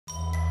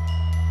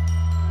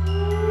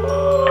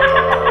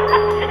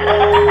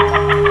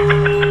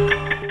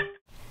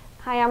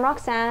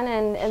Roxanne,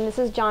 and this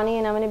is Johnny,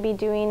 and I'm going to be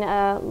doing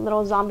a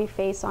little zombie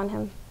face on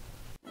him.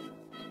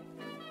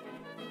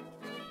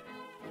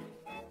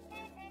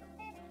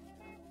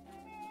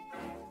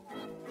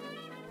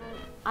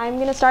 I'm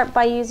going to start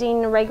by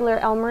using regular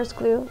Elmer's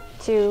glue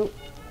to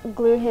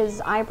glue his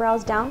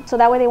eyebrows down, so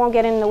that way they won't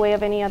get in the way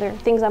of any other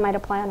things I might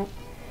apply on it.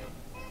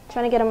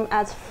 Trying to get them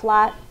as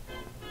flat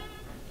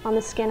on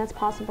the skin as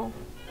possible.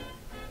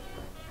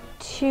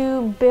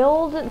 To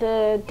build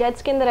the dead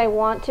skin that I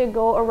want to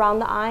go around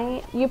the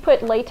eye, you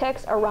put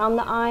latex around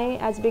the eye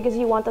as big as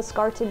you want the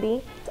scar to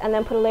be, and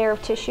then put a layer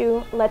of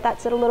tissue, let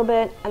that sit a little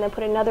bit, and then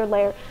put another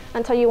layer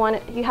until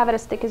you have it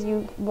as thick as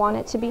you want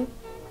it to be.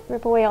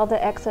 Rip away all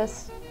the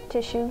excess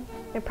tissue.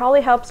 It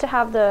probably helps to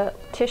have the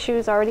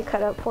tissues already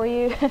cut up for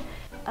you.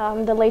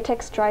 The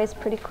latex dries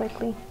pretty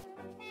quickly.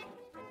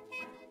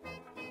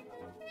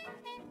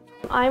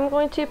 I'm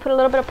going to put a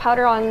little bit of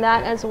powder on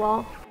that as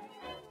well.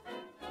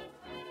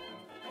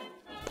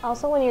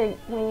 Also,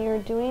 when you're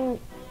doing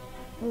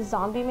the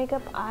zombie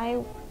makeup,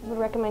 I would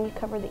recommend you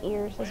cover the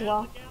ears as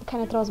well. It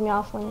kind of throws me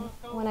off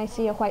when I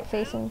see a white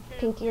face and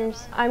pink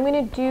ears. I'm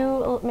going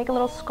to make a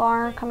little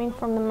scar coming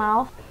from the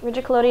mouth.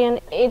 Rigid collodion,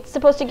 it's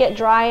supposed to get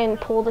dry and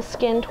pull the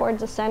skin towards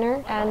the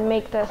center and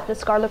make the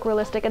scar look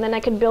realistic, and then I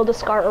could build a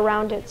scar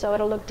around it so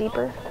it'll look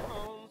deeper.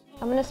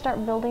 I'm going to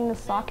start building the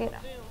socket.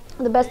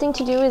 The best thing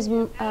to do is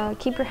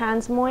keep your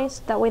hands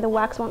moist, that way the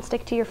wax won't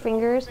stick to your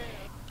fingers.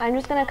 I'm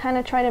just going to kind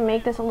of try to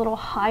make this a little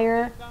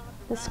higher,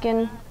 the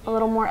skin a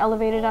little more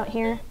elevated out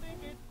here.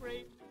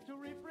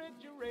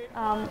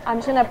 I'm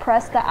just going to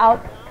press the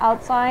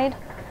outside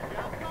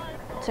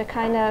to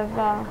kind of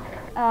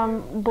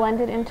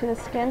blend it into the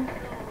skin.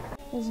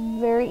 It's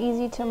very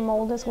easy to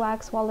mold this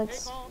wax while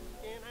it's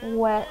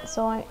wet,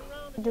 so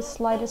the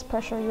slightest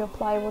pressure you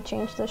apply will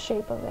change the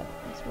shape of it.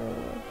 It's really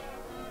weird.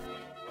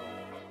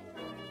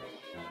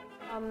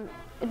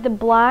 The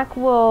black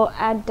will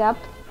add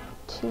depth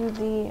to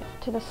the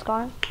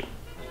scar,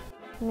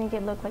 make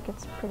it look like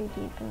it's pretty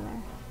deep in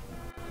there.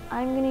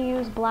 I'm going to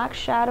use black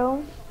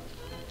shadow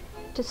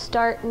to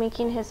start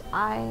making his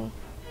eye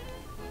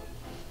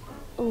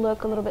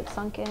look a little bit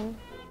sunken.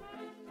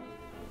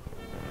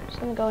 I'm just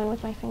going to go in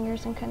with my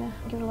fingers and kind of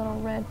give it a little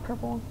red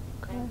purple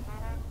color.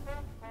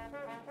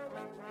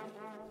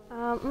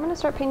 I'm going to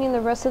start painting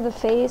the rest of the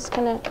face,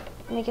 kind of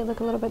make it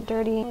look a little bit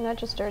dirty, not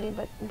just dirty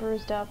but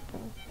bruised up.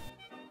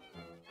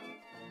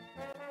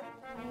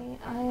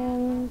 I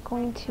am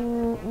going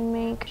to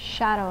make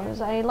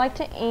shadows. I like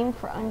to aim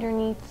for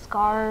underneath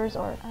scars,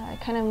 or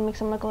it kind of makes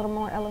them look a little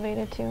more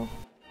elevated too.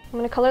 I'm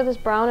going to color this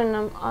brown,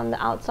 and on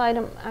the outside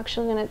I'm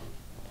actually going to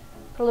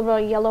put a little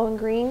bit of yellow and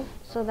green,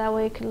 so that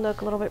way it could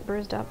look a little bit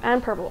bruised up.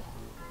 And purple.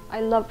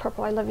 I love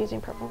purple. I love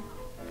using purple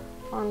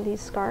on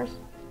these scars.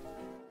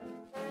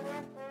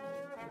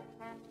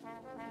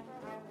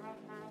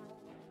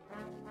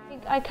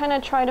 I kind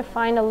of try to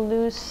find a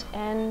loose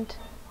end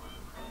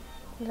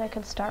that I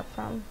could start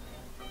from.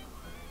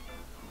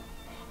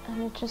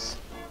 And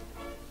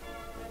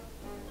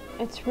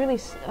it's really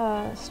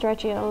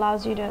stretchy. It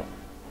allows you to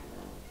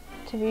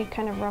be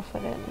kind of rough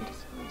with it, and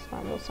it's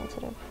not real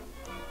sensitive.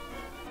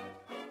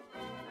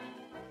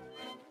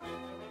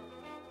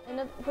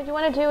 And what you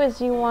want to do is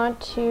you want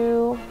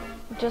to,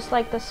 just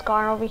like the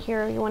scar over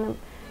here, you want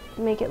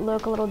to make it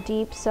look a little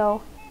deep,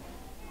 so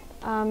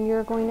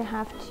you're going to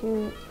have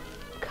to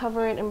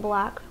cover it in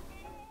black.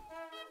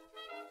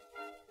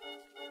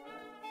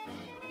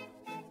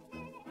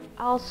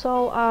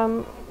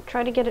 Also,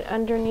 try to get it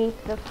underneath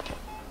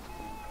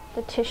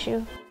the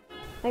tissue.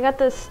 I got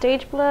the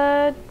Stage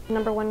Blood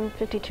number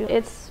 152.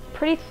 It's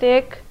pretty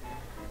thick.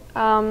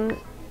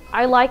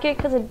 I like it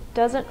because it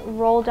doesn't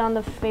roll down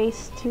the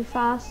face too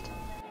fast.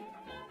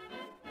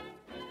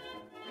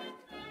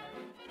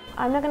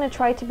 I'm not going to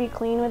try to be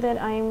clean with it.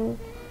 I'm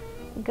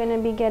going to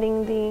be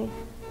getting the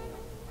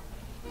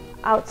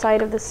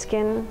outside of the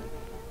skin.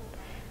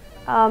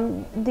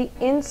 The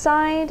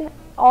inside,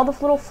 all the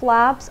little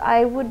flaps,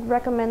 I would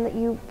recommend that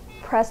you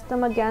press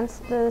them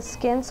against the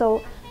skin,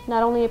 so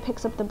not only it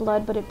picks up the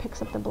blood, but it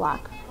picks up the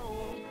black.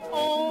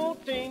 Oh,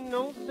 ain't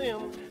no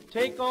sim,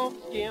 take off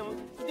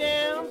skin,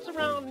 dance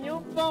around.